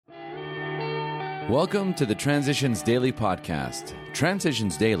Welcome to the Transitions Daily podcast.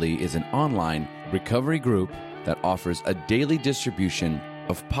 Transitions Daily is an online recovery group that offers a daily distribution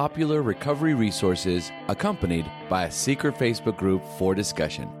of popular recovery resources accompanied by a secret Facebook group for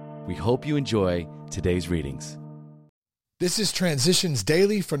discussion. We hope you enjoy today's readings. This is Transitions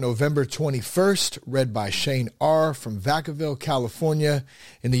Daily for November 21st, read by Shane R. from Vacaville, California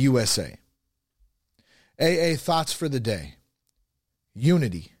in the USA. AA Thoughts for the Day.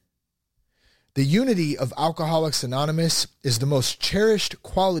 Unity. The unity of Alcoholics Anonymous is the most cherished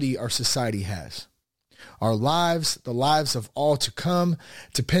quality our society has. Our lives, the lives of all to come,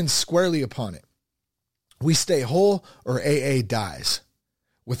 depend squarely upon it. We stay whole or AA dies.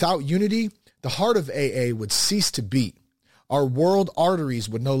 Without unity, the heart of AA would cease to beat. Our world arteries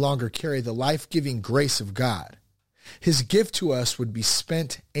would no longer carry the life-giving grace of God. His gift to us would be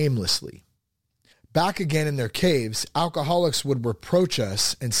spent aimlessly. Back again in their caves, alcoholics would reproach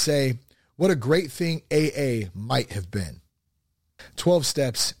us and say, "What a great thing AA might have been." 12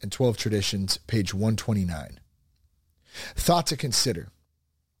 Steps and 12 Traditions, page 129. Thought to consider.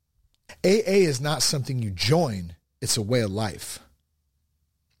 AA is not something you join, it's a way of life.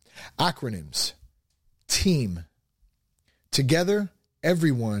 Acronyms. Team. Together,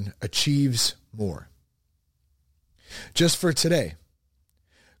 everyone achieves more. Just for today.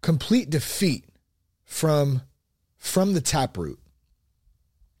 Complete defeat from the taproot.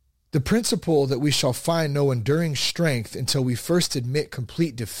 The principle that we shall find no enduring strength until we first admit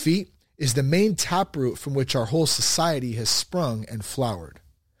complete defeat is the main taproot from which our whole society has sprung and flowered.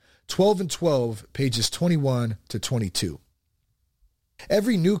 12 and 12, pages 21 to 22.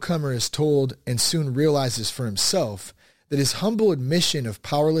 Every newcomer is told and soon realizes for himself that his humble admission of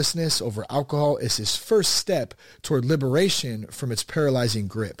powerlessness over alcohol is his first step toward liberation from its paralyzing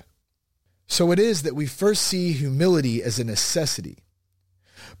grip. So it is that we first see humility as a necessity.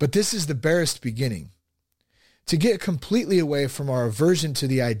 But this is the barest beginning. To get completely away from our aversion to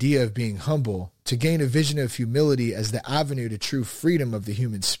the idea of being humble, to gain a vision of humility as the avenue to true freedom of the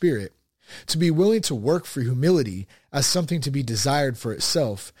human spirit, to be willing to work for humility as something to be desired for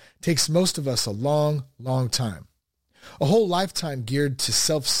itself, takes most of us a long, long time. A whole lifetime geared to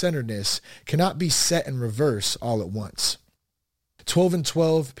self-centeredness cannot be set in reverse all at once. 12 and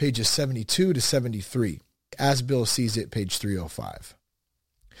 12, pages 72 to 73. As Bill Sees It, page 305.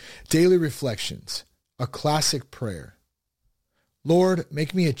 Daily Reflections, a classic prayer. Lord,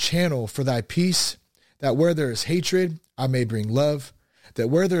 make me a channel for thy peace, that where there is hatred, I may bring love, that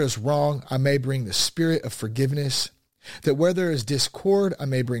where there is wrong, I may bring the spirit of forgiveness, that where there is discord, I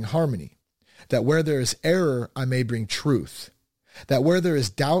may bring harmony, that where there is error, I may bring truth, that where there is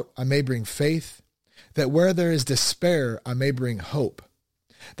doubt, I may bring faith, that where there is despair, I may bring hope,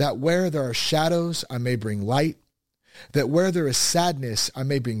 that where there are shadows, I may bring light, that where there is sadness, I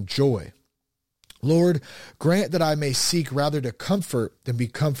may bring joy. Lord, grant that I may seek rather to comfort than be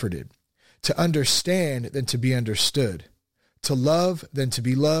comforted, to understand than to be understood, to love than to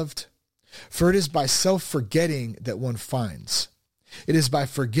be loved. For it is by self-forgetting that one finds. It is by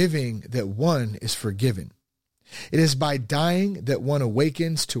forgiving that one is forgiven. It is by dying that one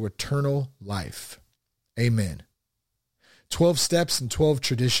awakens to eternal life. Amen. 12 Steps and 12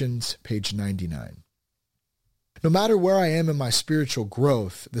 Traditions, page 99. No matter where I am in my spiritual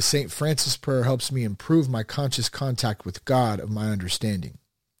growth, the St. Francis prayer helps me improve my conscious contact with God of my understanding.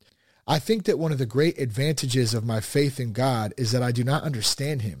 I think that one of the great advantages of my faith in God is that I do not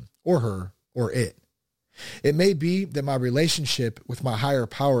understand him or her or it. It may be that my relationship with my higher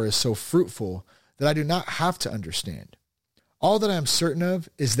power is so fruitful that I do not have to understand. All that I am certain of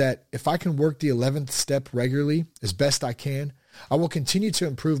is that if I can work the 11th step regularly as best I can, I will continue to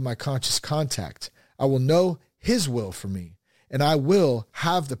improve my conscious contact. I will know his will for me, and I will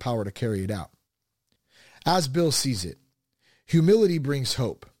have the power to carry it out. As Bill Sees It, humility brings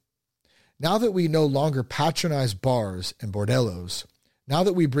hope. Now that we no longer patronize bars and bordellos, now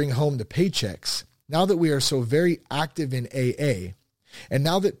that we bring home the paychecks, now that we are so very active in AA, and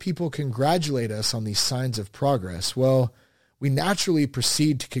now that people congratulate us on these signs of progress, well, we naturally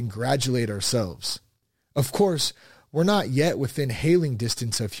proceed to congratulate ourselves. Of course, we're not yet within hailing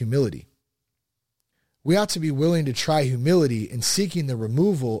distance of humility. We ought to be willing to try humility in seeking the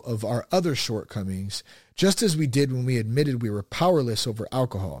removal of our other shortcomings, just as we did when we admitted we were powerless over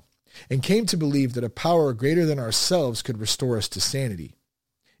alcohol, and came to believe that a power greater than ourselves could restore us to sanity.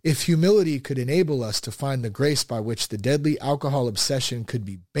 If humility could enable us to find the grace by which the deadly alcohol obsession could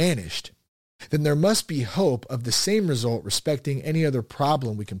be banished, then there must be hope of the same result respecting any other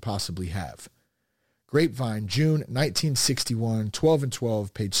problem we can possibly have. Grapevine, June 1961, 12 and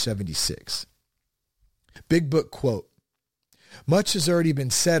 12, page 76. Big Book quote, Much has already been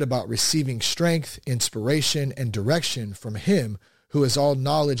said about receiving strength, inspiration, and direction from Him who is all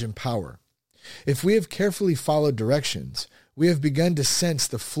knowledge and power. If we have carefully followed directions, we have begun to sense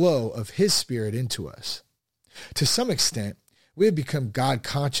the flow of His Spirit into us. To some extent, we have become God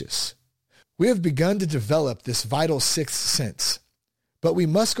conscious. We have begun to develop this vital sixth sense, but we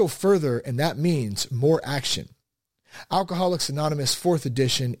must go further, and that means more action. Alcoholics Anonymous 4th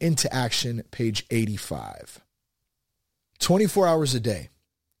edition, Into Action, page 85. 24 hours a day.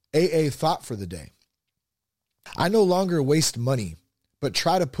 AA thought for the day. I no longer waste money, but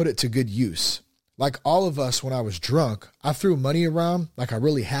try to put it to good use. Like all of us, when I was drunk, I threw money around like I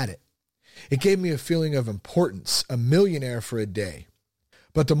really had it. It gave me a feeling of importance, a millionaire for a day.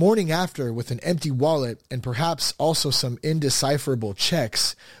 But the morning after, with an empty wallet and perhaps also some indecipherable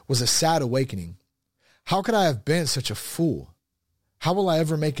checks, was a sad awakening. How could I have been such a fool? How will I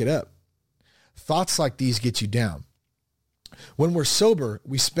ever make it up? Thoughts like these get you down. When we're sober,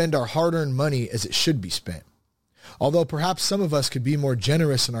 we spend our hard-earned money as it should be spent. Although perhaps some of us could be more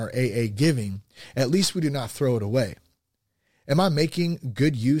generous in our AA giving, at least we do not throw it away. Am I making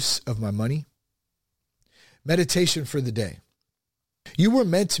good use of my money? Meditation for the day. You were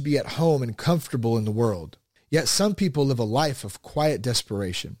meant to be at home and comfortable in the world, yet some people live a life of quiet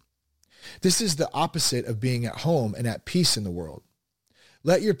desperation. This is the opposite of being at home and at peace in the world.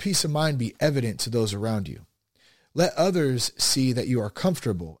 Let your peace of mind be evident to those around you. Let others see that you are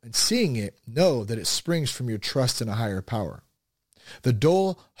comfortable, and seeing it, know that it springs from your trust in a higher power. The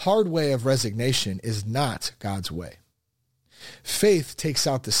dull, hard way of resignation is not God's way. Faith takes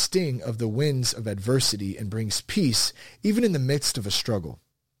out the sting of the winds of adversity and brings peace even in the midst of a struggle.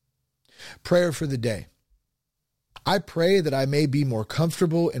 Prayer for the day. I pray that I may be more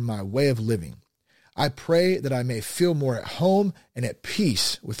comfortable in my way of living. I pray that I may feel more at home and at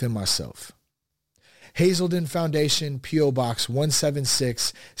peace within myself. Hazelden Foundation, P.O. Box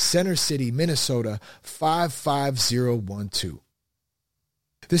 176, Center City, Minnesota 55012.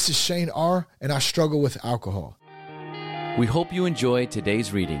 This is Shane R., and I struggle with alcohol. We hope you enjoyed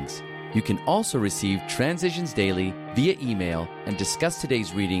today's readings. You can also receive Transitions Daily via email and discuss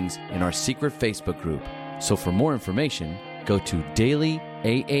today's readings in our secret Facebook group. So for more information, go to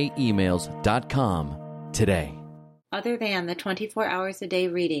dailyaaemails.com today. Other than the 24 hours a day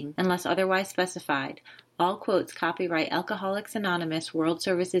reading, unless otherwise specified, all quotes copyright Alcoholics Anonymous World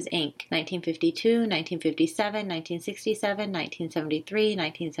Services, Inc., 1952, 1957, 1967, 1973,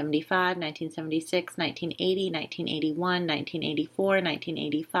 1975, 1976, 1980, 1981, 1984,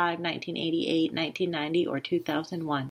 1985, 1988, 1990, or 2001.